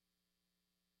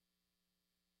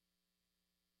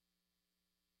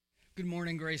Good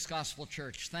morning, Grace Gospel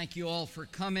Church. Thank you all for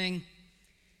coming.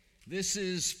 This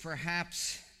is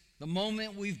perhaps the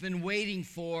moment we've been waiting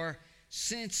for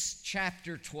since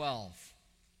chapter 12.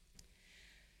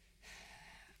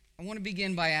 I want to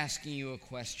begin by asking you a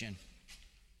question.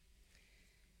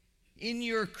 In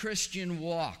your Christian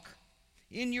walk,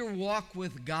 in your walk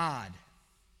with God,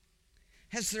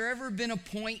 has there ever been a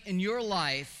point in your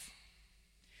life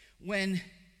when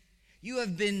you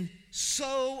have been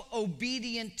so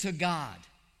obedient to God?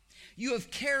 You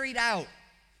have carried out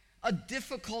a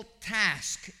difficult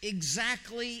task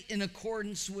exactly in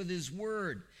accordance with His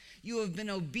Word. You have been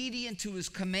obedient to His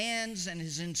commands and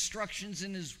His instructions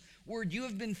in His Word. You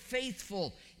have been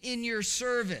faithful in your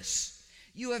service.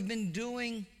 You have been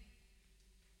doing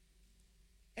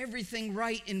everything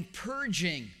right in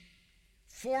purging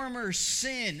former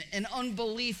sin and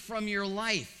unbelief from your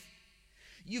life.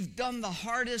 You've done the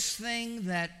hardest thing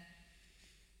that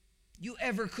you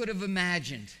ever could have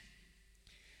imagined.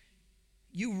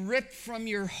 You ripped from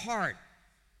your heart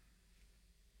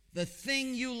the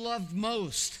thing you loved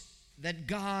most that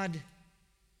God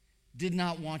did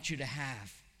not want you to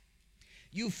have.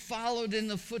 You followed in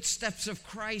the footsteps of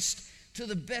Christ to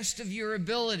the best of your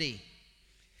ability.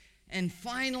 And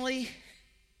finally,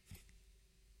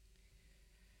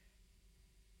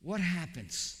 what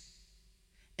happens?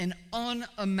 An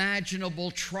unimaginable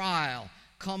trial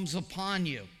comes upon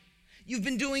you. You've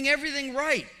been doing everything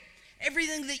right,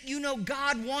 everything that you know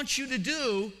God wants you to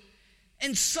do,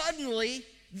 and suddenly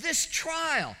this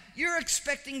trial, you're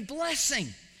expecting blessing.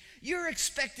 You're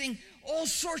expecting all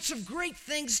sorts of great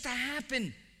things to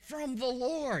happen from the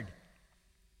Lord.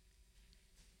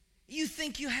 You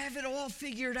think you have it all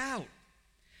figured out.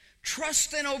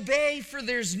 Trust and obey, for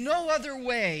there's no other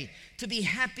way to be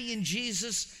happy in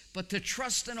Jesus but to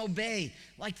trust and obey,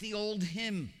 like the old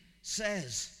hymn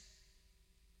says.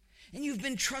 And you've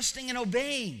been trusting and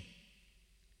obeying.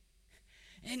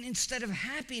 And instead of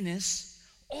happiness,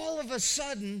 all of a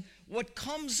sudden, what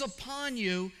comes upon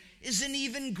you is an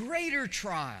even greater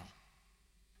trial.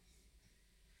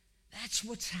 That's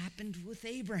what's happened with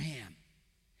Abraham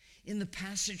in the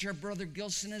passage our brother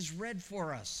Gilson has read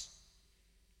for us.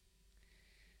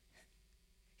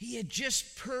 He had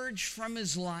just purged from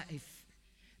his life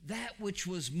that which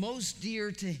was most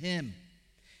dear to him,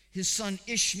 his son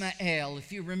Ishmael,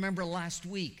 if you remember last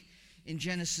week in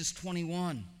Genesis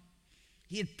 21.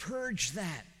 He had purged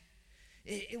that.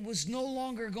 It was no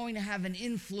longer going to have an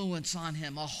influence on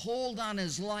him, a hold on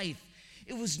his life.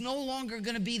 It was no longer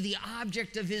going to be the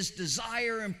object of his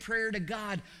desire and prayer to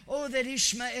God. Oh, that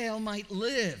Ishmael might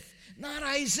live. Not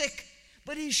Isaac,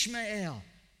 but Ishmael.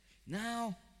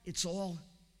 Now it's all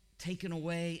taken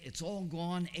away. It's all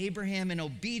gone. Abraham, in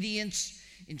obedience,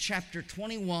 in chapter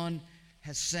 21,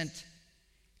 has sent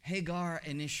Hagar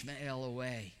and Ishmael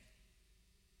away.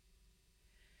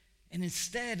 And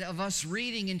instead of us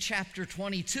reading in chapter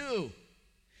 22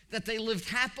 that they lived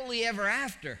happily ever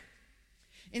after,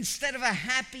 instead of a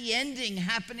happy ending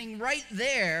happening right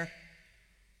there,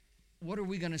 what are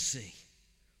we going to see?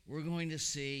 We're going to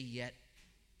see yet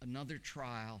another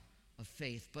trial of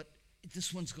faith, but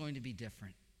this one's going to be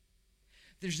different.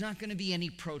 There's not going to be any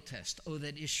protest. Oh,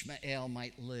 that Ishmael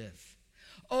might live.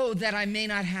 Oh, that I may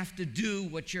not have to do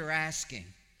what you're asking.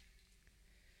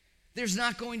 There's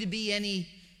not going to be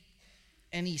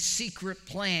any secret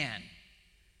plan.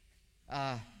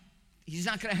 He's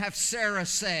not going to have Sarah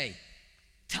say,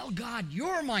 tell God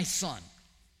you're my son.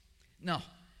 No,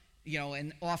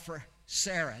 and offer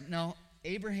Sarah. No,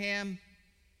 Abraham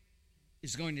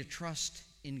is going to trust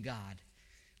in God.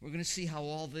 We're going to see how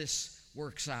all this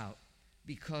works out,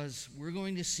 because we're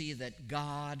going to see that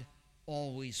God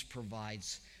always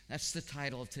provides. That's the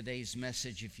title of today's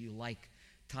message, if you like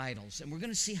titles. And we're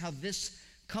going to see how this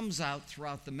comes out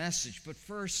throughout the message. But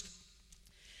first,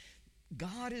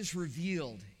 God is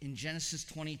revealed in Genesis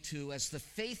 22 as the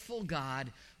faithful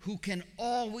God who can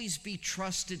always be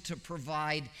trusted to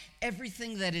provide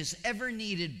everything that is ever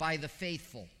needed by the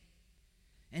faithful.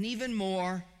 And even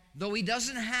more, though He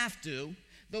doesn't have to,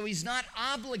 though He's not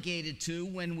obligated to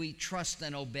when we trust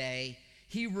and obey,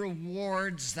 He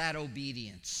rewards that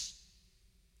obedience.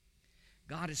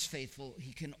 God is faithful.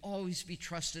 He can always be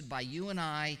trusted by you and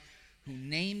I who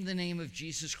name the name of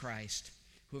Jesus Christ,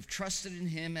 who have trusted in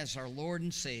Him as our Lord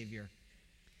and Savior.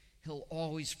 He'll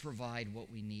always provide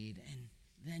what we need. And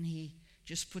then He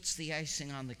just puts the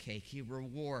icing on the cake. He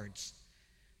rewards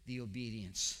the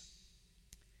obedience.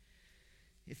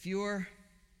 If you're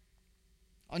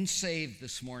unsaved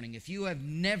this morning, if you have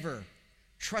never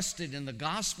trusted in the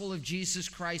gospel of Jesus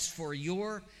Christ for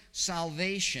your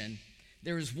salvation,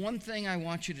 There is one thing I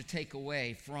want you to take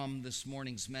away from this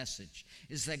morning's message,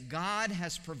 is that God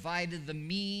has provided the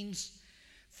means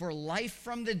for life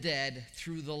from the dead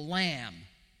through the Lamb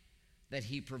that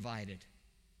he provided.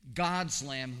 God's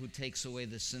Lamb who takes away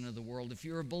the sin of the world. If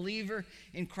you're a believer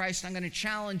in Christ, I'm going to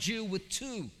challenge you with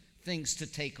two things to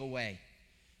take away.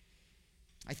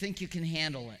 I think you can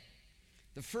handle it.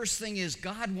 The first thing is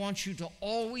God wants you to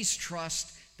always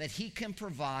trust that he can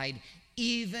provide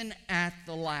even at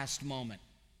the last moment.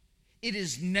 It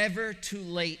is never too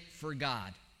late for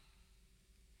God.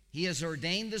 He has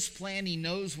ordained this plan. He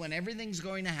knows when everything's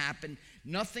going to happen.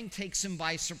 Nothing takes him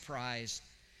by surprise.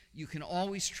 You can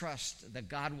always trust that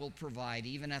God will provide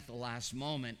even at the last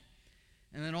moment.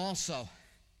 And then also,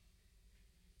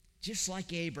 just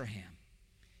like Abraham,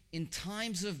 in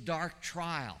times of dark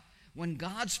trial, when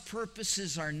God's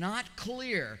purposes are not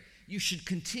clear, you should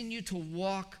continue to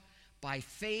walk by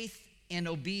faith and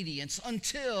obedience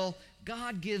until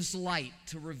God gives light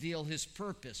to reveal his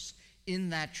purpose in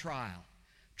that trial.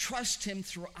 Trust him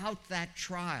throughout that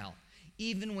trial,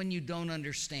 even when you don't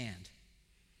understand,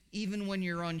 even when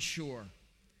you're unsure.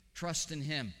 Trust in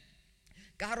him.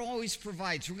 God always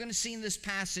provides. We're going to see in this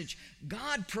passage,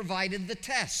 God provided the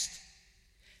test,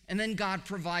 and then God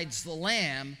provides the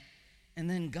lamb, and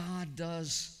then God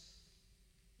does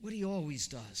what he always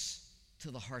does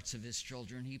to the hearts of his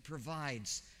children. He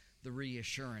provides the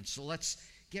reassurance. So let's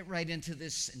get right into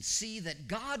this and see that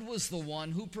God was the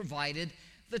one who provided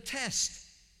the test.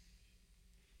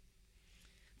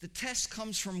 The test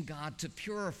comes from God to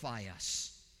purify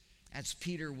us, as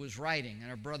Peter was writing, and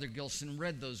our brother Gilson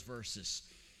read those verses.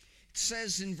 It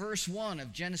says in verse 1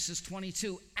 of Genesis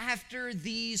 22, after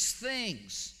these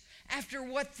things. After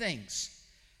what things?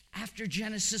 After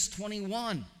Genesis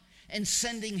 21 and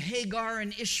sending Hagar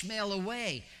and Ishmael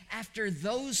away. After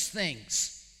those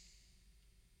things.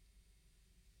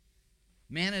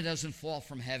 Manna doesn't fall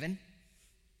from heaven.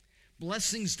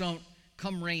 Blessings don't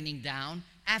come raining down.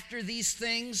 After these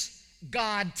things,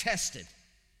 God tested.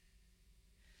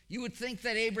 You would think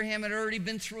that Abraham had already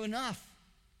been through enough.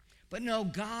 But no,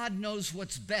 God knows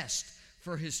what's best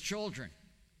for his children.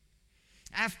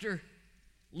 After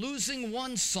losing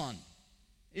one son,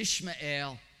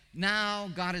 Ishmael, now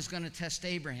God is going to test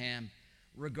Abraham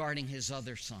regarding his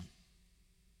other son.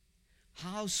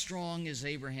 How strong is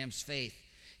Abraham's faith?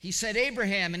 He said,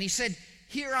 Abraham, and he said,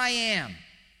 here I am.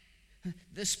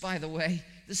 This, by the way,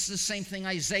 this is the same thing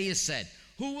Isaiah said.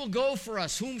 Who will go for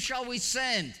us? Whom shall we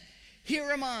send?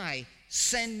 Here am I,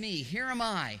 send me. Here am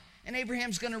I. And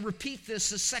Abraham's going to repeat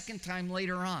this a second time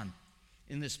later on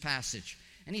in this passage.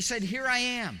 And he said, here I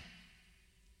am.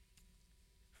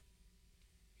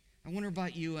 I wonder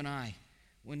about you and I.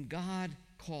 When God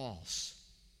calls,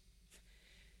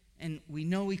 and we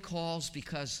know he calls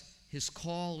because his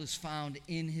call is found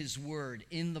in his word,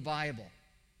 in the Bible.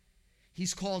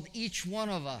 He's called each one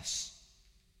of us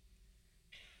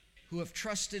who have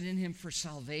trusted in him for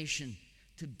salvation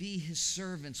to be his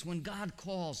servants. When God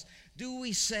calls, do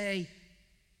we say,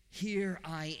 here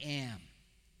I am?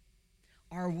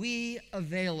 Are we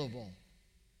available?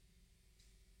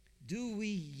 Do we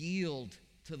yield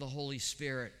to the Holy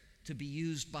Spirit to be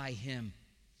used by him?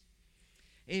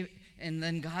 And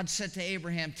then God said to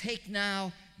Abraham, take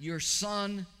now your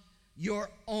son, your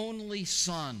only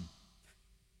son.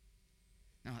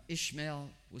 Now, Ishmael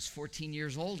was 14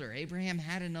 years older. Abraham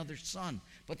had another son,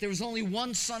 but there was only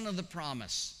one son of the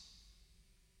promise.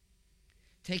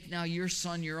 Take now your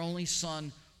son, your only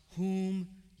son, whom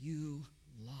you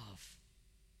love.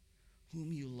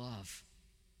 Whom you love.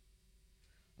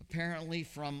 Apparently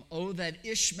from, oh, that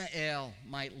Ishmael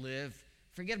might live.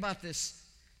 Forget about this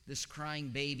crying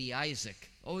baby, Isaac.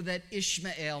 Oh, that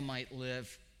Ishmael might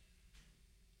live.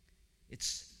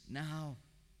 It's now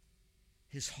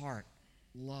his heart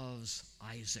loves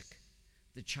Isaac,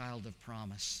 the child of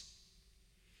promise.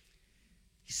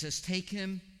 He says, take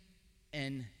him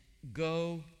and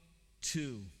go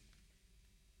to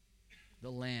the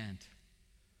land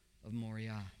of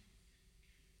Moriah.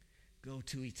 Go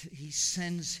to, he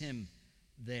sends him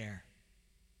there.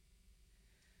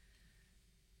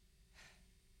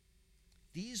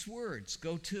 These words,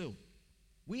 go to,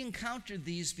 we encountered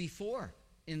these before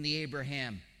in the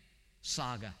Abraham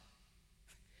saga.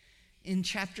 In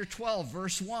chapter 12,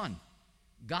 verse 1,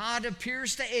 God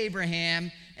appears to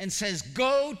Abraham and says,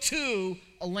 go to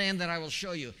a land that I will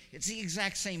show you. It's the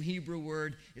exact same Hebrew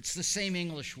word. It's the same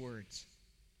English words.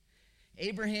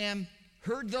 Abraham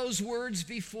heard those words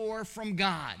before from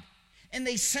God, and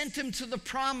they sent him to the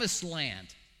promised land.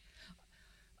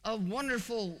 A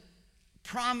wonderful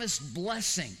promised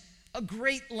blessing, a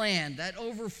great land that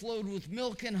overflowed with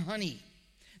milk and honey.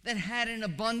 that had an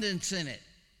abundance in it.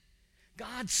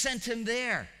 God sent him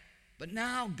there. But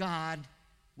now God,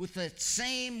 with the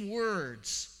same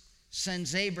words,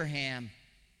 sends Abraham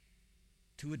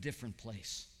to a different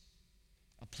place,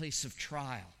 a place of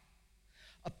trial,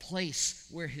 a place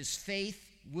where his faith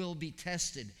will be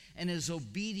tested and his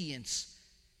obedience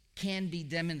can be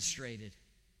demonstrated.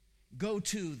 Go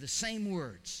to the same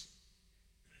words.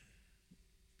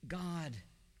 God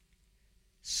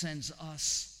sends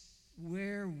us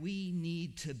where we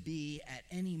need to be at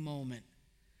any moment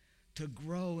to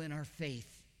grow in our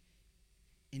faith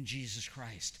in Jesus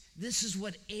Christ. This is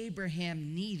what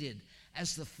Abraham needed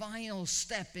as the final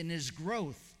step in his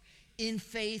growth in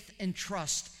faith and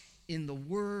trust in the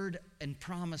word and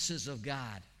promises of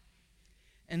God.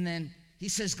 And then he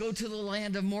says, go to the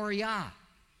land of Moriah.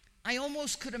 I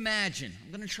almost could imagine,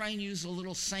 I'm going to try and use a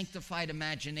little sanctified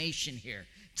imagination here.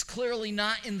 It's clearly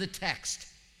not in the text.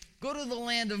 Go to the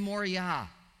land of Moriah.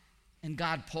 And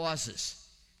God pauses.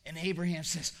 And Abraham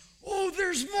says, oh,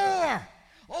 there's more.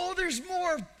 Oh, there's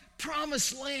more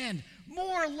promised land.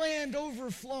 More land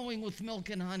overflowing with milk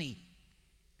and honey.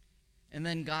 And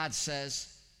then God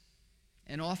says,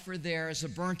 and offer there as a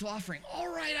burnt offering.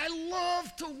 All right, I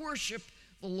love to worship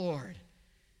the Lord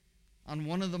on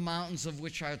one of the mountains of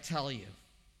which I'll tell you.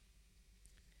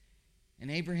 And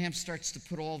Abraham starts to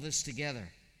put all this together.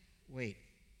 Wait,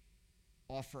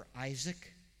 offer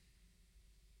Isaac,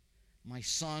 my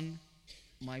son,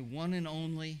 my one and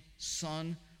only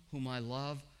son whom I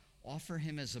love, offer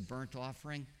him as a burnt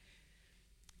offering.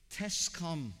 Tests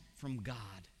come from God.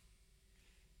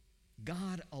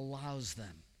 God allows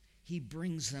them. He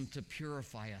brings them to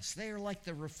purify us. They are like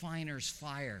the refiner's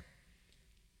fire.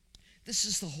 This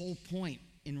is the whole point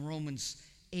in Romans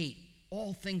 8.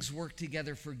 All things work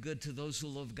together for good to those who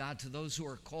love God, to those who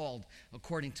are called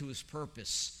according to his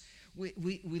purpose.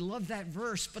 We love that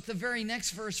verse, but the very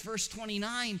next verse, verse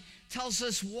 29, tells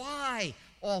us why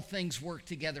all things work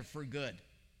together for good.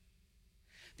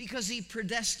 Because he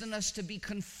predestined us to be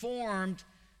conformed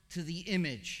to the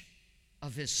image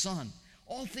of his Son.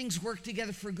 All things work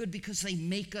together for good because they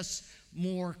make us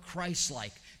more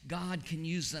Christ-like. God can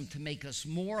use them to make us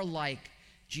more like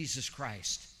Jesus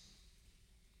Christ.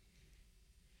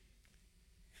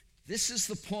 This is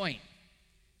the point.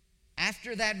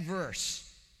 After that verse,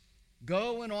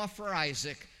 go and offer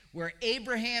Isaac, where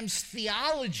Abraham's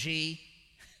theology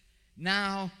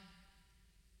now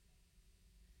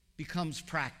becomes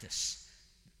practice.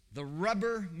 The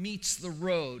rubber meets the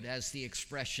road, as the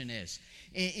expression is.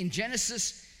 In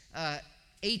Genesis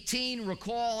 18,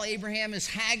 recall Abraham is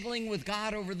haggling with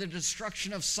God over the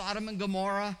destruction of Sodom and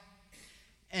Gomorrah.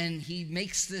 And he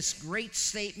makes this great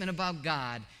statement about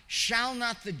God. Shall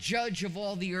not the judge of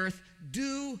all the earth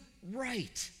do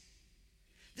right?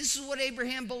 This is what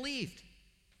Abraham believed.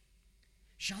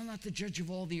 Shall not the judge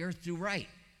of all the earth do right?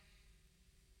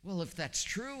 Well, if that's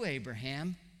true,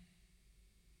 Abraham,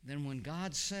 then when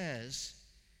God says,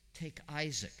 take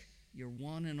Isaac, your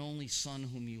one and only son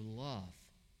whom you love,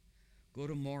 go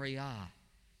to Moriah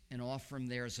and offer him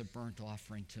there as a burnt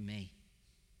offering to me.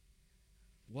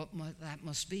 That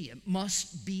must be? It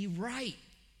must be right.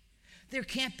 There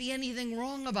can't be anything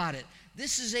wrong about it.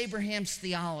 This is Abraham's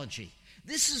theology.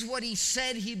 This is what he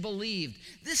said he believed.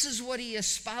 This is what he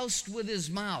espoused with his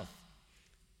mouth.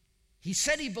 He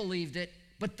said he believed it,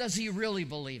 but does he really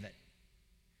believe it?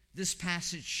 This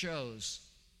passage shows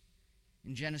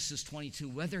in Genesis 22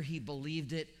 whether he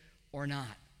believed it or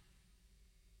not.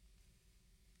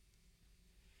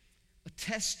 A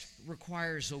test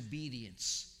requires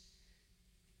obedience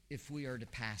if we are to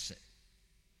pass it.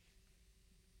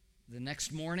 The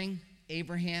next morning,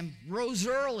 Abraham rose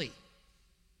early.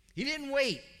 He didn't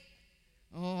wait.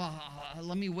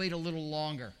 Let me wait a little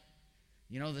longer.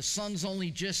 You know, the sun's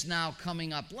only just now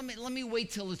coming up. Let me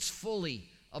wait till it's fully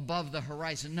above the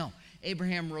horizon. No,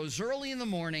 Abraham rose early in the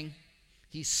morning.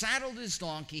 He saddled his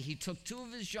donkey. He took 2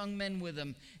 of his young men with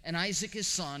him and Isaac his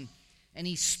son, and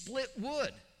he split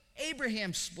wood.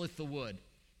 Abraham split the wood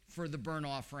for the burnt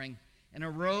offering and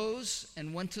arose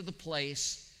and went to the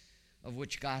place of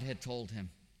which God had told him.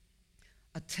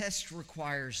 A test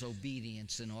requires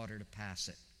obedience in order to pass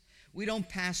it. We don't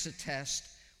pass a test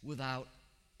without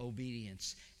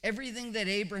obedience. Everything that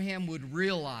Abraham would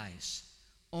realize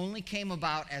only came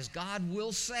about, as God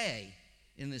will say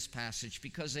in this passage,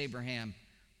 because Abraham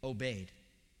obeyed.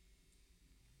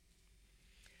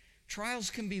 Trials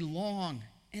can be long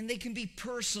and they can be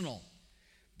personal,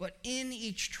 but in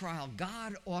each trial,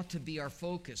 God ought to be our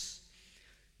focus.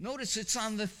 Notice it's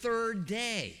on the 3rd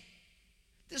day.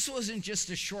 This wasn't just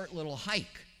a short little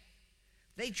hike.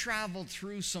 They traveled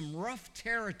through some rough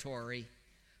territory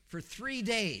for 3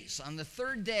 days. On the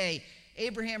third day,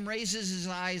 Abraham raises his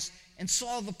eyes and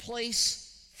saw the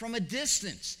place from a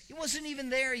distance. He wasn't even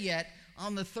there yet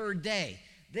on the third day.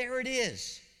 There it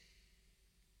is.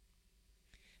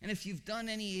 And if you've done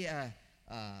any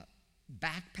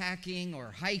backpacking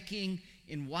or hiking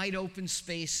in wide open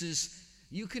spaces,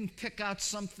 you can pick out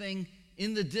something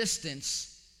in the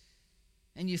distance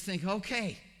and you think,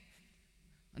 okay,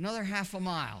 another half a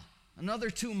mile, another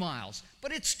 2 miles,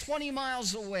 but it's 20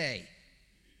 miles away.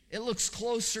 It looks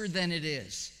closer than it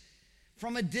is.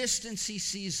 From a distance, he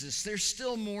sees this. There's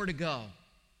still more to go.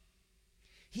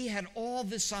 He had all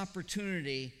this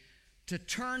opportunity to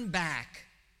turn back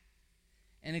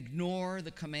and ignore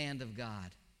the command of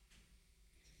God.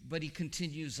 But he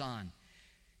continues on.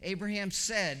 Abraham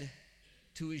said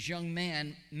to his young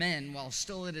men while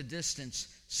still at a distance,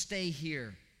 stay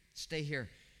here, stay here.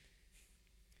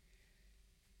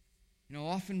 You know,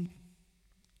 often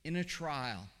in a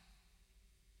trial,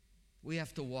 we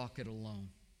have to walk it alone.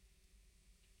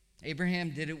 Abraham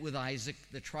did it with Isaac.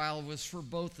 The trial was for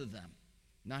both of them,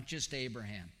 not just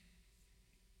Abraham.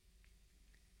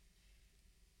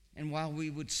 And while we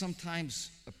would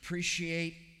sometimes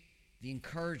appreciate the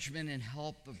encouragement and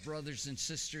help of brothers and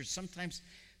sisters, sometimes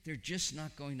they're just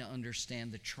not going to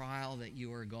understand the trial that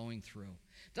you are going through.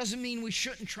 Doesn't mean we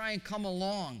shouldn't try and come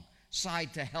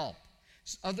alongside to help.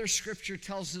 Other scripture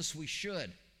tells us we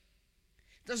should.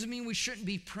 Doesn't mean we shouldn't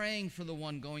be praying for the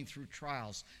one going through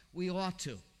trials. We ought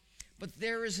to. But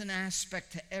there is an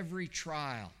aspect to every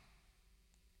trial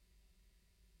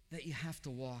that you have to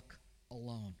walk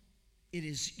alone. It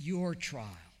is your trial.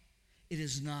 It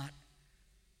is not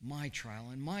my trial,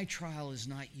 and my trial is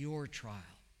not your trial.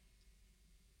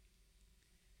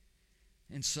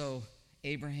 And so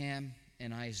Abraham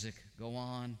and Isaac go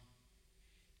on,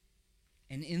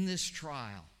 and in this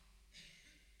trial,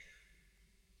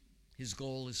 his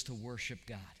goal is to worship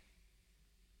God.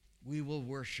 We will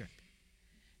worship.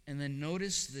 And then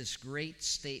notice this great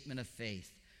statement of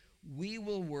faith. We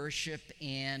will worship,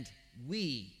 and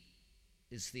we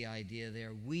is the idea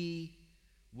there. We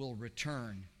will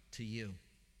return to you.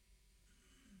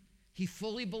 He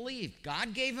fully believed.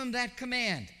 God gave him that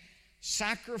command.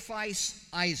 Sacrifice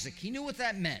Isaac. He knew what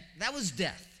that meant. That was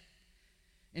death.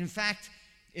 In fact,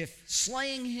 if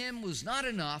slaying him was not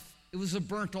enough, it was a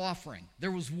burnt offering.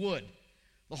 There was wood.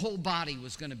 The whole body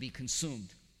was going to be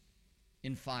consumed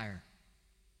in fire.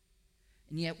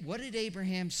 And yet, what did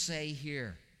Abraham say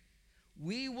here?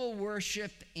 We will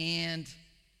worship and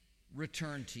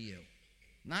return to you.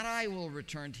 Not I will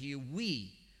return to you.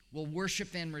 We will worship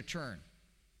and return.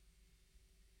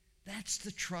 That's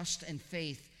the trust and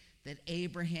faith that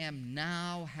Abraham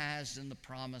now has in the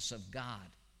promise of God,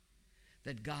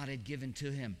 that God had given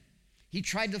to him. He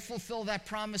tried to fulfill that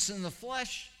promise in the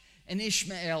flesh, and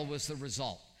Ishmael was the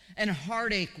result, and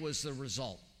heartache was the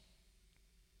result.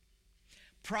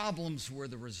 Problems were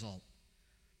the result.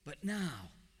 But now,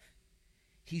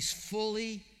 he's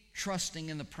fully trusting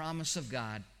in the promise of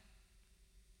God.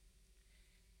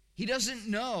 He doesn't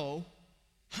know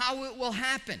how it will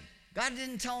happen. God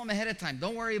didn't tell him ahead of time,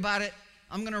 don't worry about it,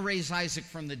 I'm going to raise Isaac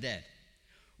from the dead.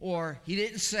 Or he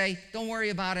didn't say, don't worry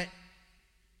about it,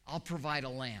 I'll provide a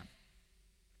lamb.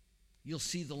 You'll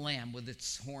see the lamb with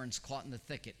its horns caught in the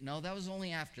thicket. No, that was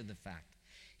only after the fact.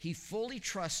 He fully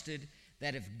trusted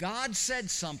that if God said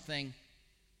something,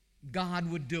 God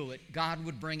would do it. God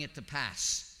would bring it to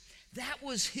pass. That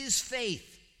was his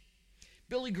faith.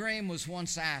 Billy Graham was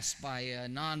once asked by a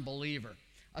non-believer,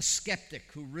 a skeptic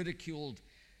who ridiculed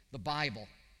the Bible.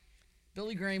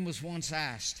 Billy Graham was once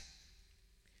asked,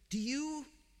 do you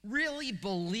really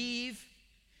believe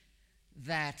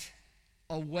that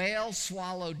a whale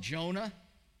swallowed Jonah?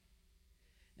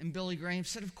 And Billy Graham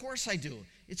said, of course I do.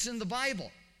 It's in the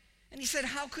Bible. And he said,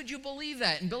 how could you believe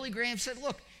that? And Billy Graham said,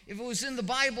 look, if it was in the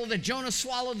Bible that Jonah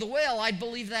swallowed the whale, I'd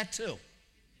believe that too.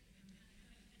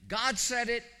 God said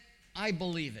it, I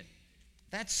believe it.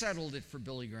 That settled it for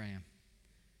Billy Graham.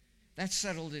 That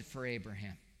settled it for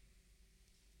Abraham.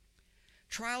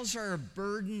 Trials are a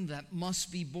burden that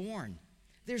must be borne.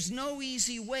 There's no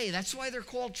easy way. That's why they're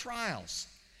called trials.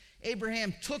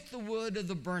 Abraham took the wood of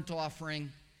the burnt offering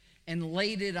and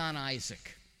laid it on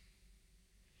Isaac.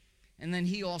 And then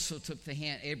he also took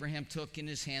Abraham took in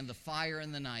his hand the fire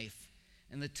and the knife,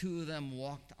 and the two of them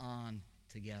walked on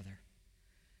together.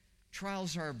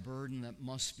 Trials are a burden that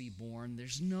must be borne.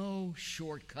 There's no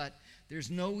shortcut.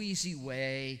 There's no easy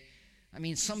way. I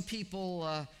mean, some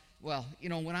people,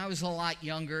 when I was a lot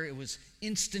younger, it was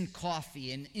instant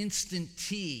coffee and instant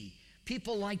tea.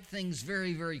 People liked things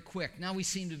very, very quick. Now we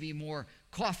seem to be more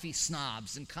coffee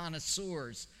snobs and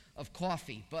connoisseurs of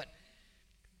coffee. But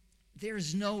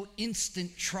there's no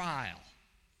instant trial.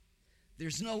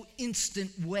 There's no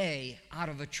instant way out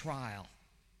of a trial.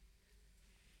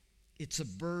 It's a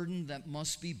burden that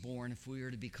must be borne if we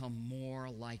are to become more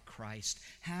like Christ.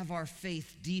 Have our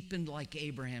faith deepened like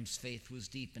Abraham's faith was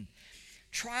deepened.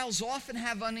 Trials often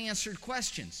have unanswered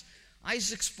questions.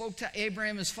 Isaac spoke to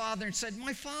Abraham, his father, and said,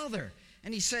 "My father."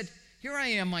 And he said, "Here I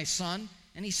am, my son."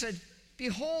 And he said,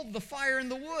 "Behold the fire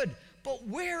and the wood, but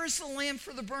where is the lamb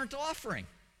for the burnt offering?"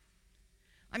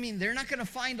 I mean, they're not going to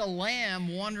find a lamb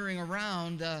wandering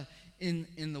around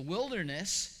in the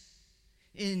wilderness,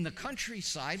 in the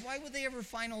countryside. Why would they ever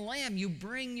find a lamb? You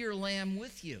bring your lamb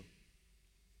with you.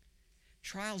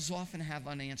 Trials often have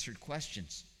unanswered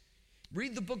questions.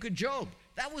 Read the book of Job.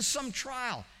 That was some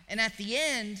trial. And at the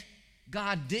end,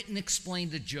 God didn't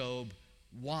explain to Job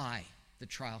why the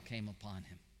trial came upon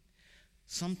him.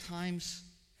 Sometimes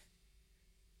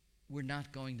we're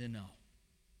not going to know.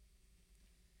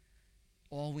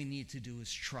 All we need to do is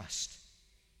trust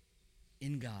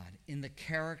in God, in the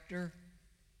character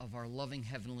of our loving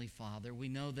Heavenly Father. We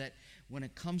know that when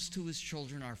it comes to His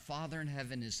children, our Father in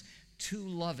heaven is too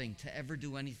loving to ever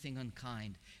do anything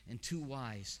unkind and too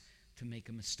wise to make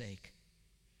a mistake.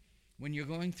 When you're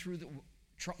going through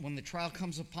when the trial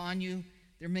comes upon you,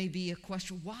 there may be a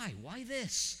question, why? Why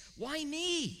this? Why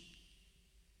me?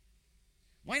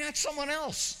 Why not someone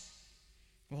else?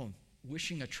 Well,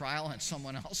 wishing a trial on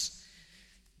someone else,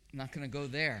 I'm not going to go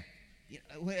there.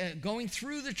 Going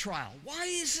through the trial, why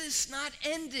is this not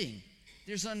ending?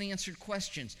 There's unanswered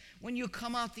questions. When you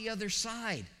come out the other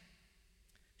side,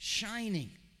 shining,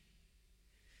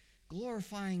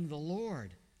 glorifying the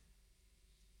Lord,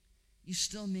 you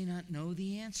still may not know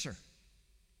the answer.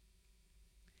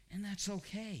 And that's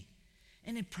okay.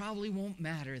 And it probably won't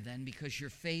matter then, because your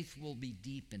faith will be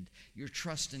deepened. Your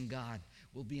trust in God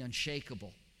will be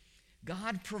unshakable.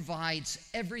 God provides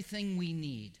everything we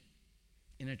need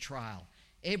in a trial.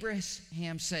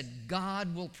 Abraham said,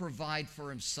 God will provide for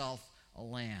himself a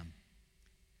lamb.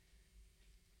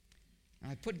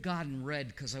 I put God in red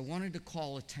because I wanted to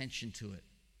call attention to it.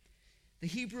 The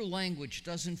Hebrew language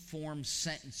doesn't form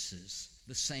sentences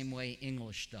the same way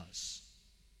English does.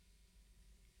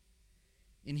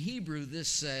 In Hebrew, this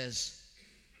says,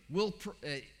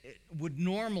 would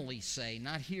normally say,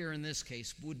 not here in this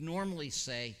case, would normally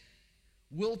say,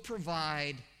 will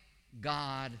provide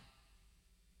God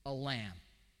a lamb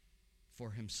for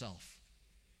himself.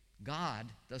 God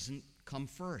doesn't come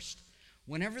first.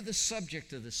 Whenever the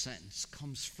subject of the sentence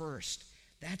comes first,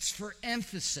 that's for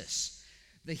emphasis.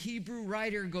 The Hebrew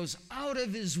writer goes out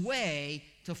of his way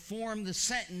to form the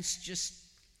sentence just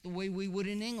the way we would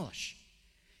in English.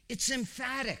 It's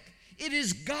emphatic. It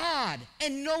is God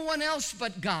and no one else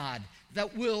but God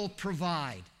that will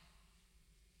provide.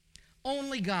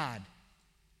 Only God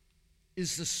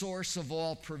is the source of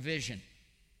all provision.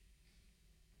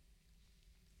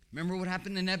 Remember what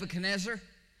happened to Nebuchadnezzar?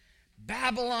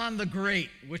 Babylon the Great,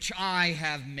 which I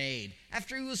have made.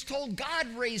 After he was told God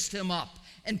raised him up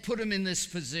and put him in this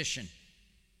position.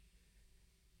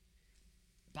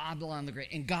 Babylon the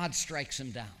Great. And God strikes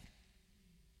him down.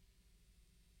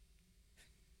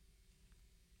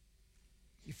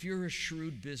 If you're a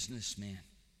shrewd businessman,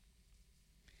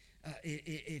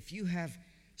 if you have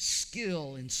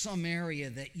skill in some area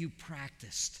that you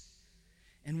practiced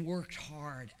and worked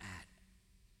hard at,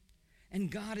 and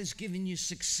God has given you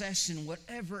success in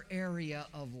whatever area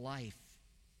of life,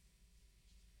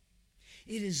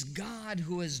 it is God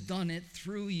who has done it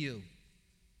through you.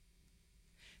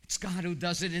 It's God who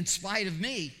does it in spite of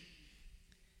me.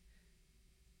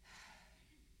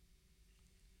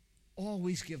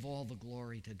 Always give all the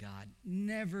glory to God.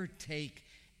 Never take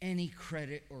any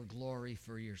credit or glory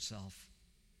for yourself.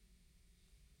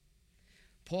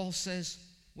 Paul says,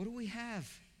 what do we have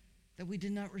that we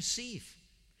did not receive?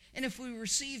 And if we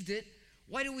received it,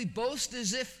 why do we boast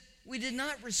as if we did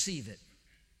not receive it?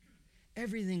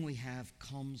 Everything we have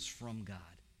comes from God.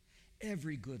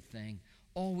 Every good thing.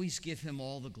 Always give him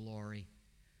all the glory.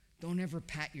 Don't ever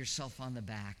pat yourself on the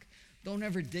back. Don't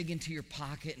ever dig into your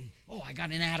pocket and, oh, I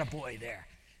got an attaboy there.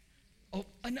 Oh,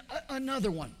 another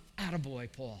one.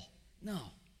 Attaboy, Paul. No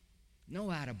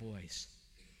attaboys.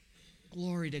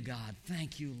 Glory to God.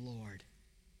 Thank you, Lord.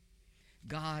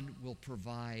 God will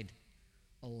provide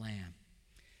a lamb.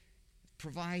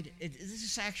 This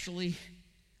is actually,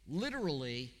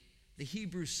 literally, the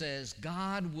Hebrew says,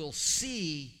 God will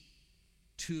see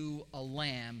to a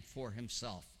lamb for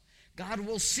himself. God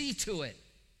will see to it.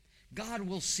 God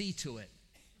will see to it.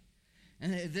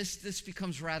 And this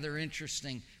becomes rather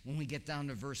interesting when we get down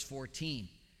to verse 14.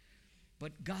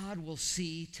 But God will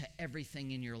see to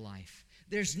everything in your life.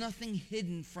 There's nothing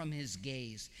hidden from his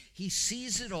gaze. He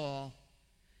sees it all,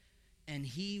 and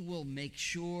he will make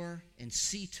sure and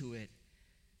see to it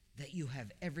that you have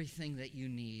everything that you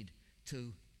need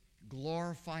to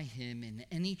glorify him in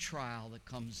any trial that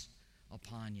comes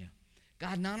upon you.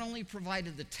 God not only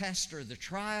provided the test or the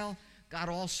trial, God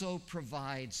also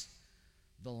provides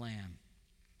the lamb.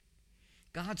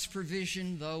 God's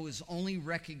provision, though, is only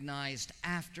recognized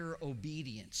after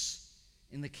obedience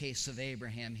in the case of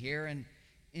Abraham here and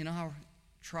in our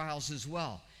trials as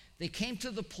well. They came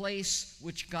to the place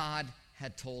which God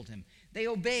had told him. They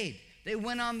obeyed. They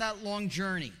went on that long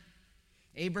journey.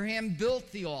 Abraham built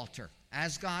the altar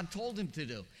as God told him to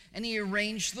do, and he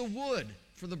arranged the wood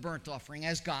for the burnt offering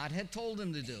as God had told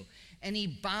him to do, and he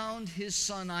bound his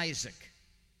son Isaac.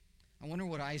 I wonder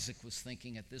what Isaac was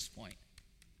thinking at this point.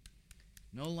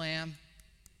 No lamb,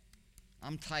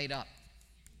 I'm tied up.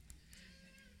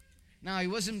 Now, he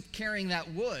wasn't carrying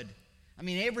that wood. I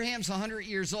mean, Abraham's 100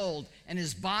 years old, and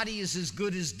his body is as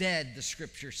good as dead, the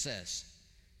scripture says.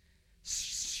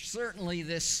 Certainly,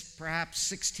 this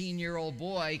perhaps 16-year-old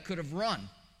boy could have run.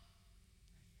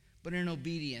 But in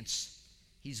obedience,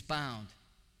 he's bound.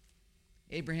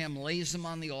 Abraham lays him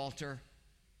on the altar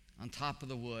on top of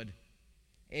the wood.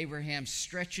 Abraham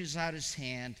stretches out his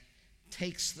hand,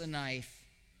 takes the knife,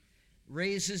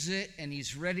 raises it, and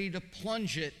he's ready to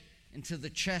plunge it into the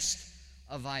chest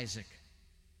of Isaac.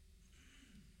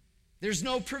 There's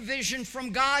no provision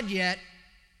from God yet.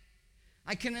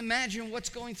 I can imagine what's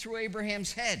going through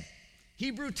Abraham's head.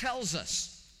 Hebrew tells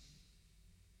us.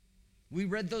 We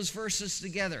read those verses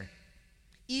together.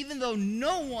 Even though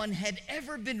no one had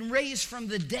ever been raised from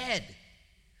the dead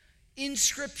in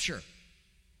Scripture,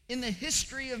 in the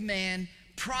history of man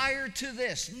prior to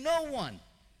this, no one.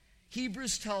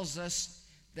 Hebrews tells us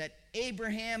that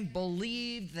Abraham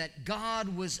believed that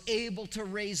God was able to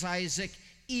raise Isaac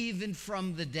even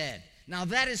from the dead. Now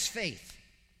that is faith.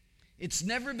 It's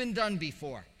never been done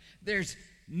before. There's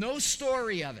no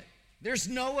story of it. There's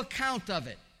no account of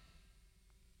it.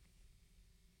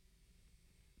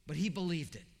 But he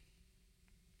believed it.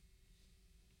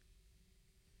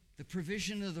 The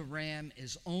provision of the ram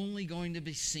is only going to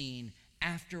be seen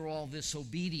after all this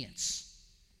obedience.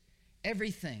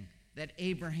 Everything that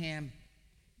Abraham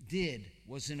did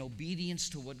was in obedience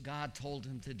to what God told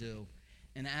him to do.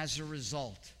 And as a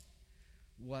result,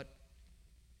 what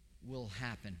will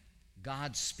happen?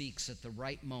 God speaks at the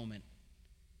right moment,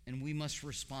 and we must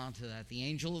respond to that. The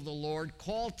angel of the Lord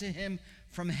called to him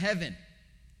from heaven,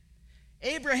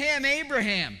 Abraham,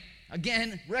 Abraham.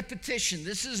 Again, repetition.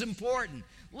 This is important.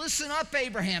 Listen up,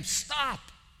 Abraham. Stop.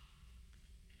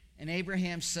 And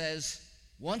Abraham says,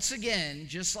 once again,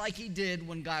 just like he did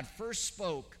when God first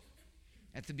spoke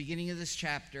at the beginning of this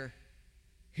chapter,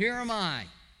 here am I.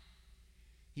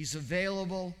 He's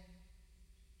available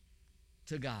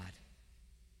to God,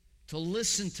 to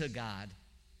listen to God,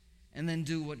 and then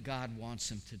do what God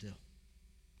wants him to do.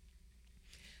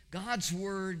 God's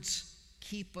words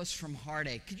keep us from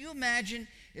heartache. Could you imagine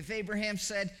if Abraham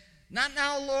said, "Not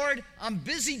now, Lord, I'm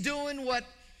busy doing what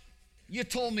you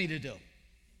told me to do"?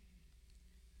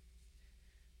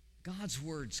 God's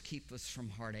words keep us from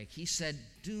heartache. He said,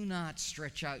 "Do not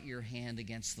stretch out your hand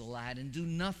against the lad and do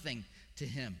nothing to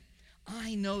him.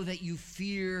 I know that you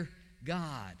fear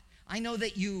God. I know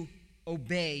that you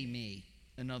obey me."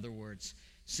 In other words,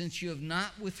 since you have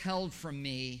not withheld from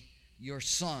me your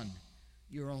son,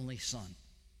 your only son.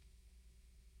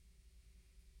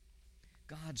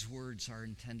 God's words are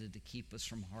intended to keep us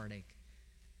from heartache.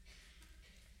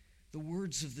 The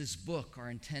words of this book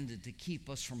are intended to keep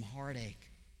us from heartache.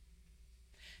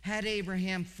 Had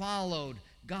Abraham followed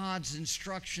God's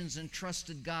instructions and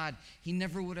trusted God, he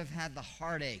never would have had the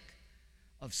heartache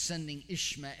of sending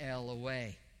Ishmael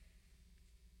away.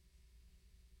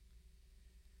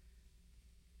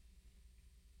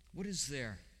 What is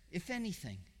there, if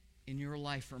anything, in your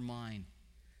life or mine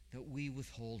that we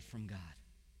withhold from God?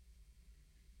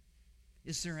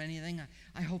 Is there anything?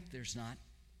 I hope there's not.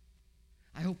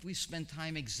 I hope we spend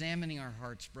time examining our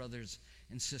hearts, brothers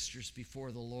and sisters,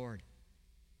 before the Lord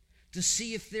to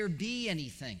see if there be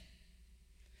anything.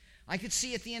 I could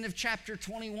see at the end of chapter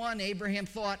 21, Abraham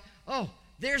thought, "Oh,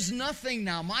 there's nothing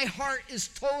now. My heart is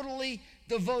totally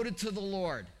devoted to the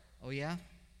Lord." Oh, yeah?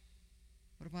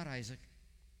 What about Isaac?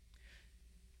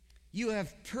 "You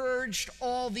have purged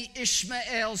all the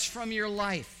Ishmaels from your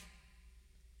life."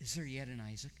 Is there yet an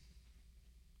Isaac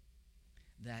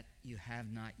that you have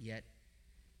not yet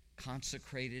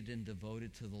consecrated and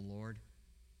devoted to the Lord,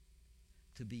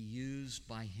 to be used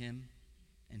by him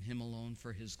and him alone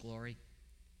for his glory?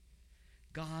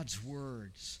 God's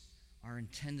words are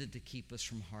intended to keep us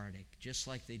from heartache, just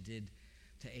like they did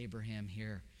to Abraham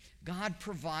here. God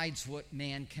provides what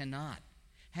man cannot.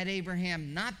 Had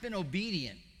Abraham not been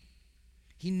obedient,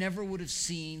 he never would have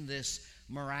seen this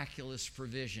miraculous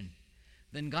provision.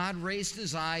 Then God raised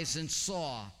his eyes and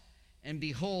saw, and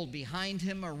behold, behind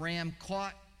him a ram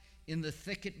caught in the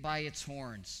thicket by its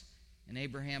horns. And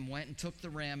Abraham went and took the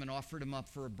ram and offered him up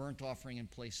for a burnt offering in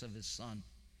place of his son.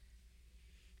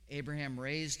 Abraham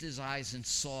raised his eyes and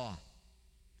saw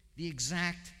the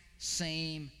exact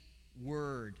same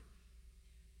word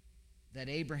that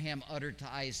Abraham uttered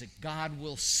to Isaac. God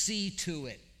will see to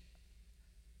it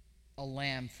a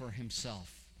lamb for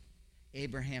himself.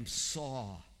 Abraham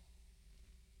saw.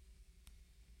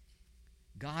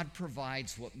 God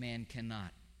provides what man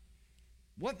cannot.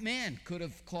 What man could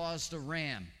have caused a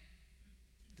ram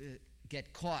to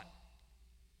get caught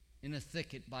in a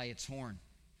thicket by its horn?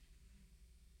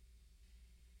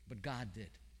 But God did.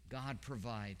 God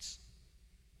provides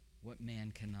what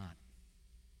man cannot.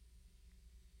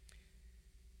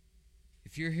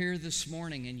 If you're here this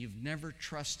morning and you've never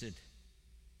trusted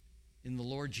in the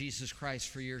Lord Jesus Christ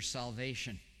for your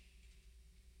salvation,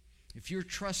 if you're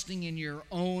trusting in your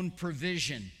own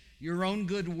provision, your own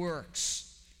good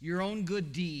works, your own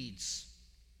good deeds,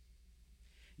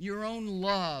 your own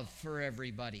love for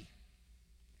everybody,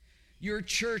 your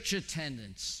church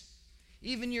attendance,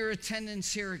 even your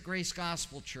attendance here at Grace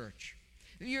Gospel Church,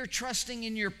 if you're trusting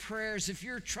in your prayers, if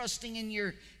you're trusting in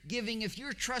your giving, if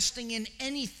you're trusting in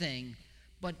anything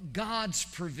but God's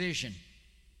provision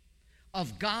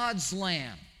of God's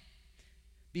Lamb,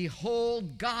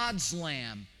 behold God's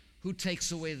Lamb who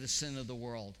takes away the sin of the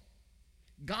world.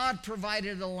 God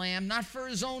provided a lamb, not for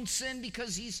his own sin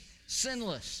because he's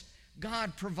sinless.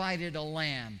 God provided a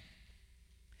lamb.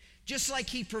 Just like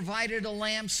he provided a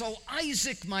lamb so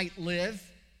Isaac might live,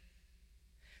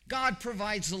 God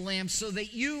provides a lamb so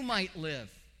that you might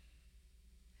live.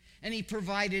 And he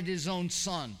provided his own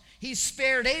son. He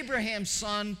spared Abraham's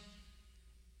son,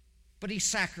 but he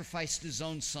sacrificed his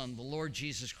own son, the Lord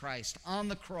Jesus Christ, on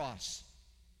the cross,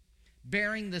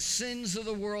 bearing the sins of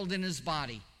the world in his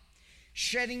body,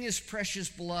 shedding his precious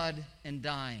blood and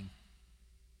dying.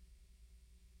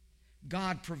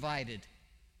 God provided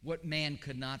what man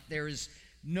could not. There is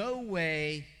no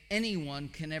way anyone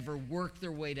can ever work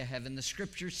their way to heaven. The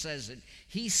scripture says it.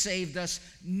 He saved us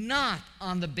not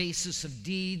on the basis of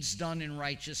deeds done in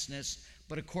righteousness,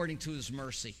 but according to his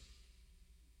mercy.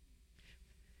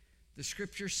 The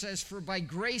scripture says, for by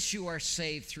grace you are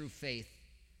saved through faith,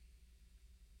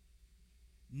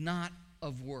 not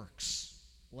of works,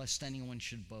 lest anyone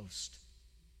should boast.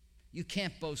 You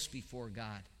can't boast before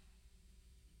God.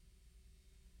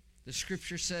 The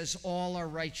scripture says all our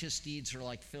righteous deeds are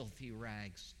like filthy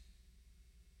rags.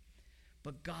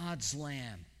 But God's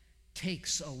Lamb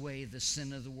takes away the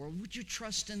sin of the world. Would you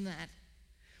trust in that?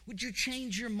 Would you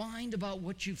change your mind about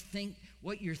what you think,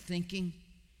 what you're thinking,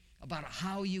 about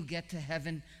how you get to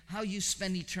heaven, how you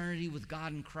spend eternity with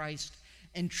God in Christ,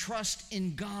 and trust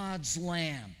in God's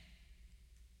Lamb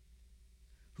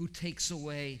who takes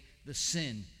away the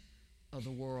sin of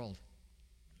the world?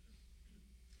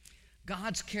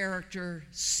 God's character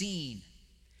seen.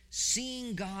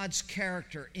 Seeing God's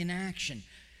character in action.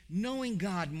 Knowing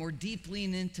God more deeply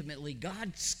and intimately.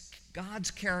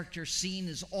 God's character seen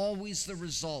is always the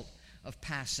result of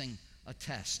passing a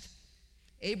test.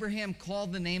 Abraham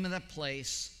called the name of that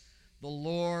place, the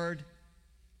Lord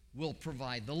will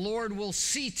provide. The Lord will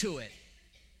see to it.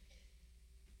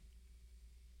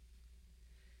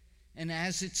 And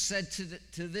as it's said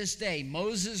to this day,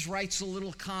 Moses writes a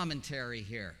little commentary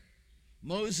here.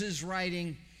 Moses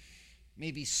writing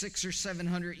maybe 600 or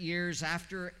 700 years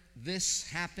after this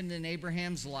happened in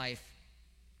Abraham's life.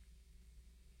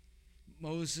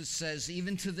 Moses says,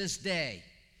 even to this day,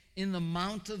 in the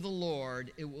mount of the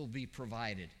Lord it will be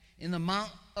provided. In the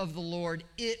mount of the Lord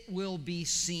it will be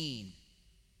seen.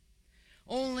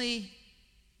 Only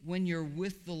when you're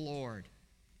with the Lord.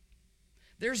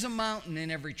 There's a mountain in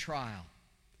every trial.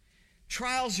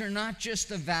 Trials are not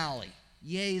just a valley.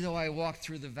 Yea, though I walk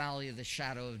through the valley of the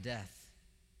shadow of death,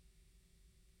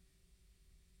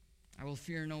 I will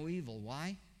fear no evil.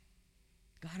 Why?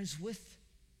 God is with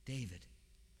David.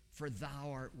 For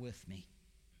thou art with me.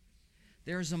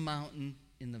 There's a mountain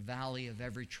in the valley of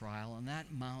every trial, and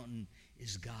that mountain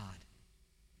is God.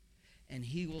 And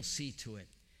he will see to it.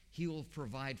 He will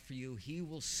provide for you. He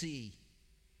will see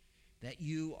that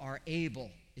you are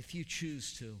able, if you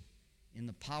choose to, in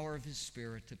the power of his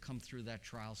Spirit, to come through that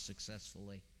trial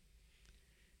successfully.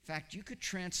 In fact, you could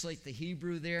translate the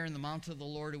Hebrew there, in the mount of the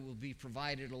Lord it will be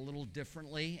provided, a little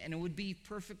differently, and it would be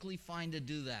perfectly fine to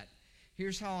do that.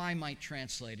 Here's how I might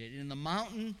translate it. In the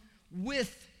mountain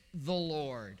with the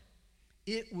Lord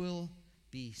It will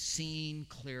be seen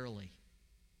clearly.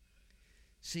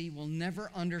 See, we'll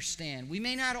never understand. We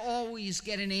may not always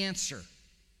get an answer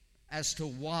as to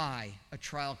why a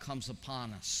trial comes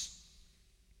upon us,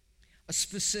 a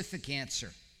specific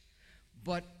answer,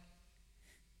 but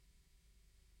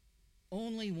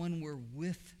only when we're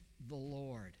with the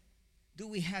Lord do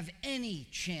we have any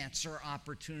chance or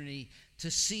opportunity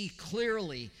to see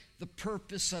clearly the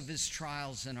purpose of his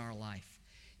trials in our life.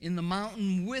 In the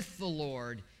mountain with the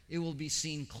Lord, it will be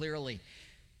seen clearly.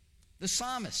 The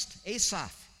psalmist,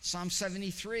 Asaph, Psalm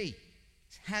 73,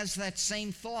 has that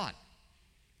same thought.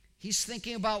 He's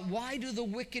thinking about, why do the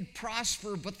wicked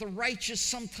prosper, but the righteous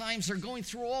sometimes are going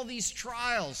through all these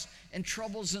trials and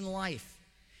troubles in life?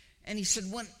 And he said,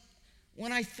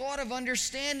 when I thought of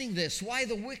understanding this, why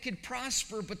the wicked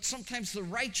prosper, but sometimes the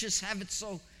righteous have it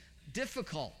so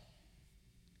difficult,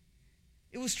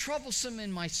 it was troublesome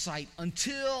in my sight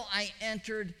until I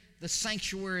entered the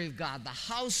sanctuary of God, the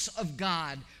house of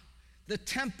God, the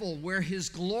temple where his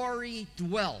glory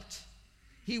dwelt.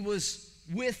 He was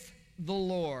with the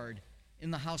Lord in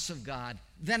the house of God.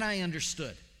 Then I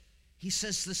understood. He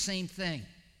says the same thing.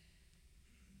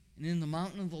 And in the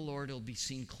mountain of the Lord, it'll be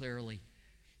seen clearly.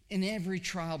 In every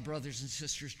trial, brothers and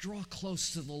sisters, draw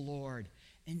close to the Lord,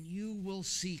 and you will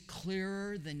see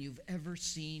clearer than you've ever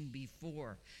seen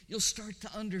before. You'll start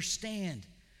to understand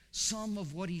some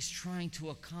of what he's trying to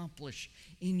accomplish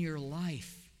in your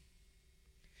life,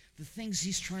 the things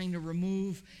he's trying to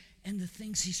remove, and the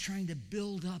things he's trying to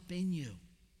build up in you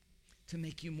to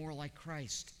make you more like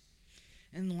Christ.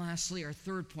 And lastly, our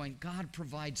third point, God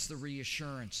provides the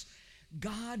reassurance.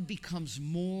 God becomes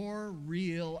more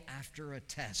real after a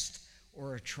test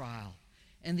or a trial.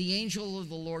 And the angel of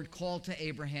the Lord called to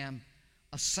Abraham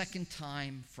a second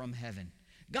time from heaven.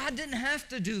 God didn't have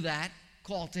to do that,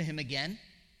 call to him again,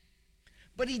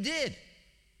 but he did.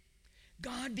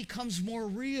 God becomes more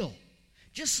real.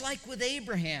 Just like with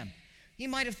Abraham, he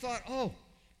might have thought, oh,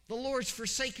 the Lord's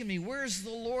forsaken me. Where's the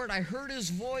Lord? I heard his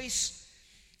voice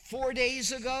 4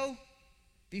 days ago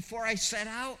before I set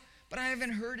out, but I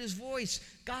haven't heard his voice.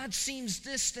 God seems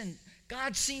distant.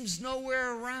 God seems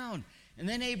nowhere around. And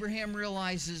then Abraham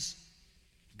realizes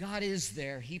God is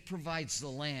there. He provides the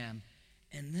lamb.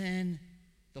 And then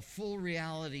the full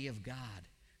reality of God,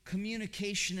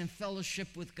 communication and fellowship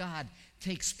with God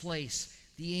takes place.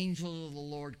 The angel of the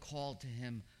Lord called to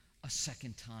him a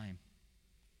second time.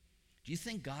 Do you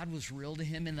think God was real to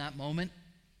him in that moment?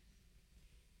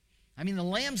 I mean, the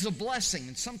lamb's a blessing,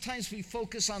 and sometimes we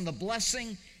focus on the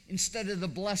blessing instead of the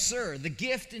blesser, the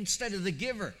gift instead of the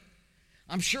giver.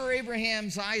 I'm sure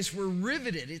Abraham's eyes were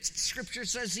riveted. Scripture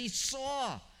says he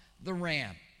saw the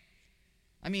ram.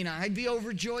 I mean, I'd be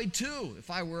overjoyed too if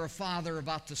I were a father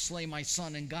about to slay my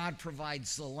son and God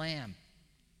provides the lamb.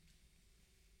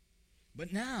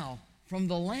 But now, from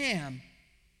the lamb,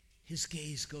 his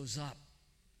gaze goes up.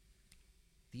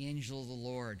 The angel of the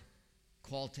Lord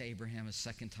called to Abraham a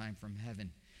second time from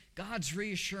heaven. God's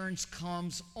reassurance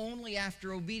comes only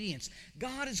after obedience.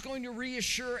 God is going to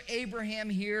reassure Abraham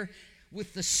here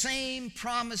with the same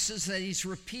promises that he's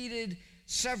repeated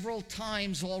several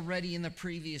times already in the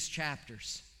previous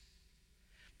chapters.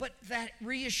 But that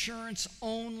reassurance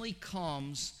only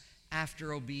comes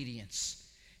after obedience.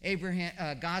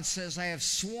 God says, I have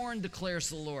sworn, declares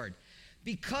the Lord,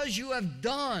 because you have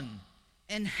done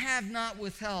and have not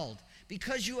withheld.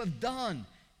 Because you have done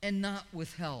and not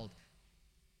withheld.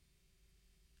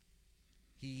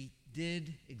 He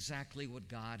did exactly what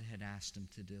God had asked him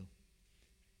to do.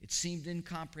 It seemed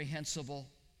incomprehensible.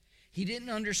 He didn't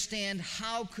understand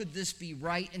how could this be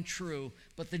right and true,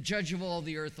 but the judge of all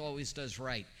the earth always does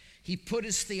right. He put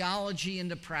his theology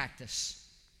into practice,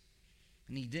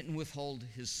 and he didn't withhold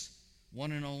his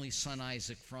one and only son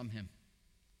Isaac from him.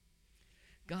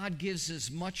 God gives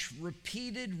as much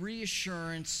repeated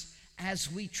reassurance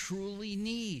as we truly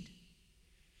need.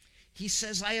 He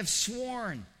says, I have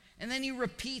sworn. And then he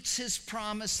repeats his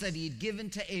promise that he had given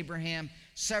to Abraham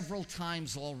several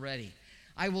times already.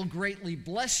 I will greatly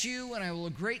bless you, and I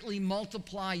will greatly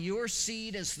multiply your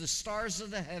seed as the stars of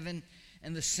the heaven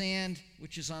and the sand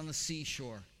which is on the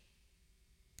seashore.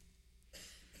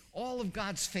 All of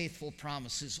God's faithful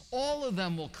promises, all of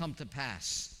them will come to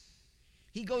pass.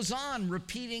 He goes on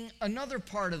repeating another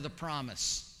part of the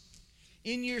promise.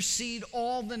 In your seed,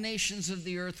 all the nations of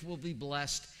the earth will be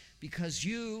blessed because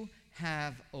you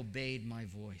have obeyed my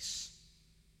voice.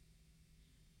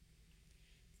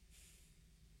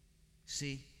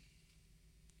 See,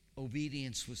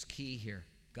 obedience was key here.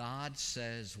 God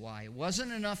says why. It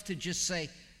wasn't enough to just say,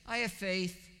 I have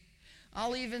faith.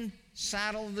 I'll even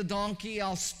saddle the donkey.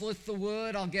 I'll split the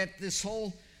wood. I'll get this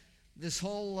whole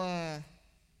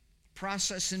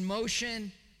process in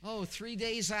motion. Oh, 3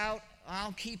 days out,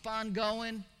 I'll keep on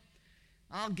going.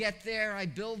 I'll get there. I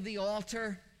build the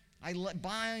altar. I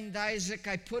bind Isaac.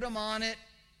 I put him on it.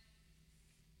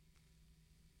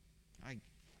 I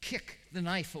kick the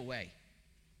knife away.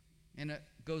 And it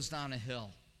goes down a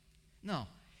hill. No.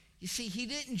 You see, he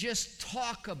didn't just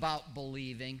talk about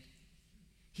believing.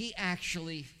 He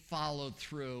actually followed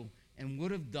through and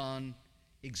would have done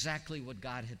exactly what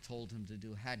God had told him to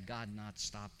do had God not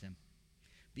stopped him.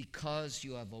 Because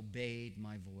you have obeyed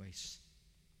my voice.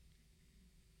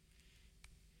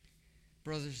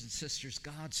 Brothers and sisters,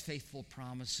 God's faithful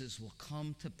promises will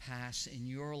come to pass in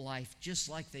your life just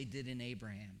like they did in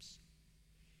Abraham's.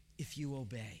 If you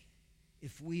obey.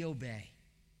 If we obey.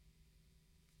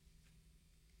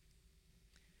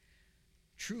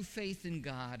 True faith in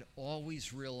God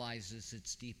always realizes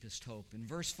its deepest hope. In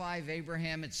verse 5,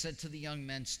 Abraham had said to the young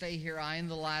men, "Stay here, I and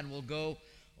the lad will go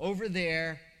over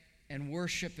there and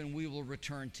worship, and we will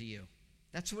return to you."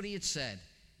 That's what he had said.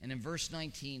 And in verse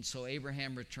 19, so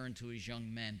Abraham returned to his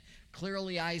young men.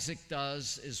 Clearly Isaac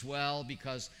does as well,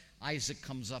 because Isaac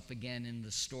comes up again in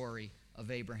the story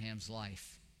of Abraham's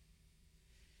life.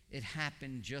 It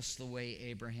happened just the way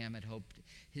Abraham had hoped.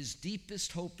 His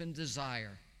deepest hope and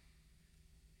desire.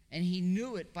 And he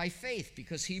knew it by faith,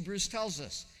 because Hebrews tells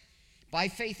us. By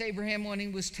faith, Abraham, when he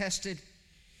was tested,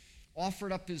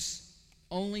 offered up his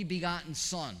only begotten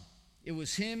son. It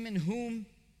was him in whom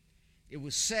it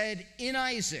was said, "In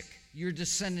Isaac your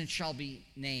descendant shall be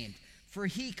named." For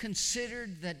he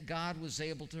considered that God was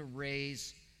able to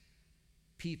raise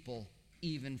people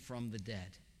even from the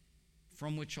dead,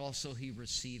 from which also he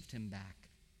received him back.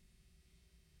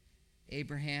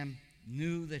 Abraham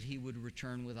knew that he would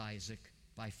return with Isaac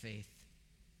by faith.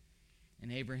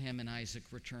 And Abraham and Isaac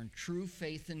returned. True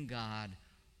faith in God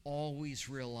always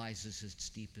realizes its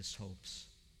deepest hopes.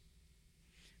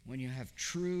 When you have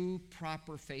true,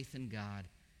 proper faith in God,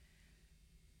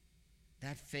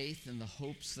 that faith and the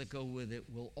hopes that go with it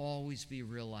will always be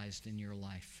realized in your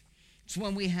life. It's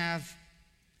when we have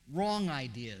wrong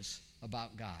ideas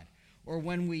about God, or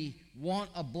when we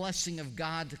want a blessing of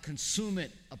God to consume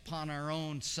it upon our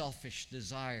own selfish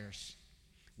desires.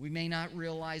 We may not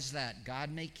realize that. God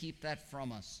may keep that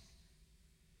from us.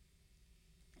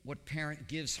 What parent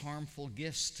gives harmful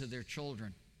gifts to their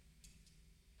children?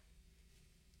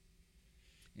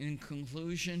 In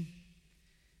conclusion,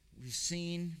 we've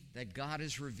seen that God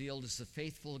is revealed as the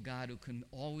faithful God who can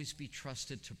always be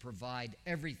trusted to provide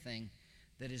everything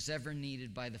that is ever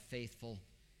needed by the faithful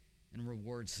and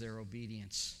rewards their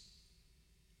obedience.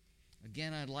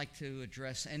 Again, I'd like to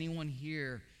address anyone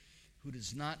here who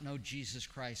does not know Jesus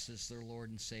Christ as their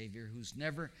Lord and Savior, who's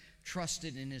never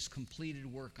trusted in his completed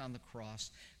work on the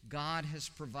cross. God has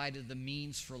provided the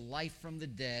means for life from the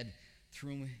dead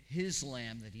through his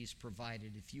Lamb that he's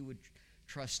provided, if you would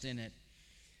trust in it.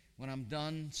 When I'm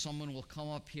done, someone will come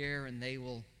up here and they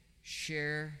will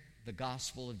share the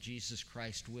gospel of Jesus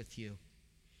Christ with you.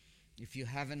 If you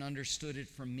haven't understood it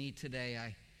from me today,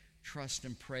 I trust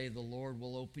and pray the Lord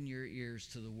will open your ears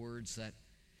to the words that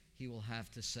he will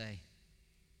have to say.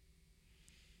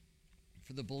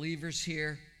 For the believers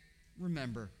here,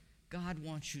 remember, God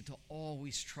wants you to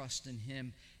always trust in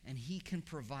him, and he can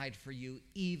provide for you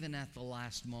even at the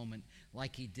last moment,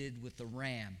 like he did with the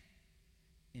ram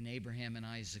in Abraham and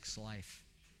Isaac's life.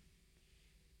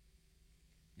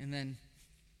 And then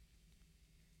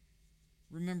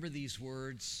remember these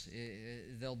words.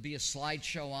 There'll be a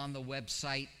slideshow on the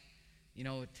website.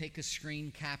 Take a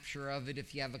screen capture of it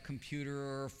if you have a computer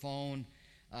or a phone.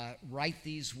 Write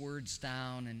these words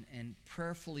down and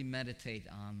prayerfully meditate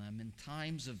on them. In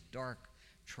times of dark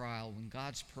trial, when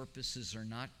God's purposes are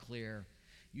not clear,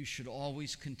 you should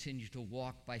always continue to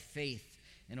walk by faith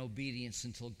and obedience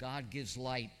until God gives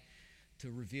light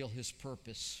to reveal his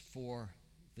purpose for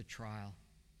the trial.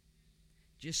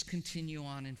 Just continue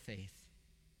on in faith.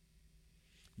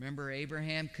 Remember,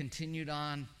 Abraham continued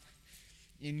on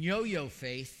in yo-yo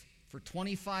faith for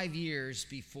 25 years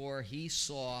before he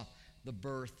saw the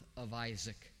birth of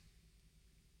Isaac.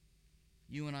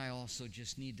 You and I also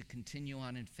just need to continue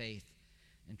on in faith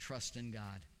and trust in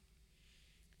God.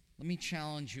 Let me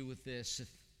challenge you with this.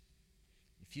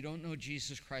 If you don't know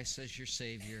Jesus Christ as your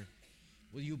Savior,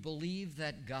 will you believe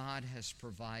that God has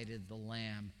provided the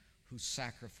Lamb whose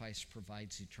sacrifice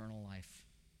provides eternal life?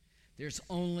 There's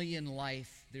only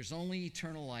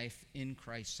eternal life in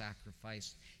Christ's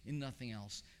sacrifice, in nothing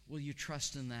else. Will you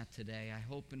trust in that today? I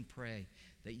hope and pray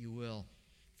that you will.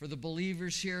 For the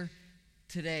believers here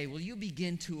today, will you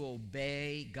begin to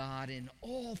obey God in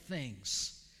all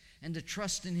things and to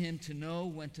trust in him to know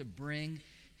when to bring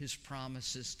his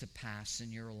promises to pass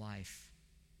in your life?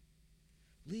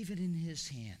 Leave it in his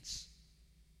hands.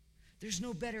 There's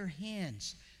no better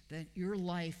hands that your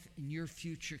life and your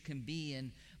future can be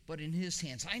in but in his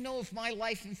hands. I know if my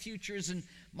life and future is in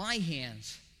my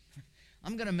hands,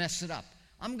 I'm going to mess it up.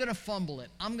 I'm going to fumble it.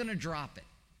 I'm going to drop it.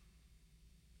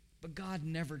 But God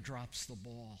never drops the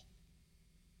ball.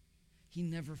 He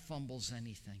never fumbles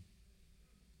anything.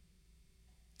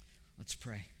 Let's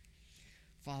pray.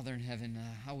 Father in heaven,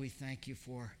 how we thank you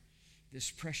for this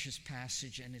precious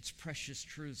passage and its precious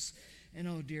truths. And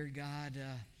oh, dear God,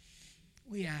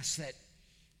 we ask that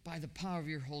by the power of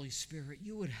your Holy Spirit,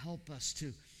 you would help us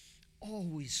to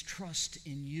always trust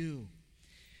in you,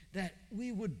 that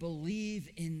we would believe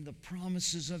in the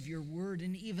promises of your word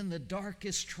in even the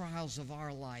darkest trials of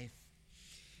our life.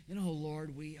 And oh,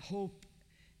 Lord, we hope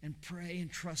and pray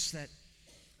and trust that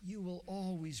you will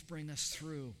always bring us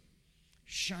through,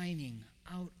 shining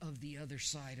out of the other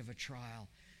side of a trial,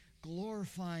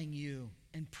 glorifying you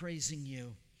and praising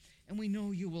you. And we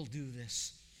know you will do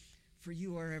this, for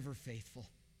you are ever faithful.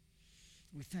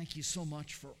 We thank you so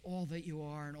much for all that you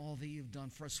are and all that you've done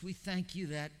for us. We thank you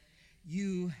that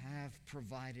you have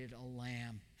provided a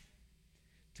lamb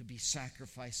to be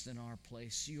sacrificed in our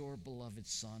place, your beloved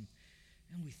Son.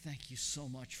 And we thank you so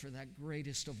much for that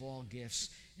greatest of all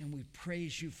gifts, and we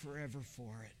praise you forever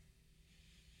for it.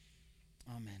 Amen.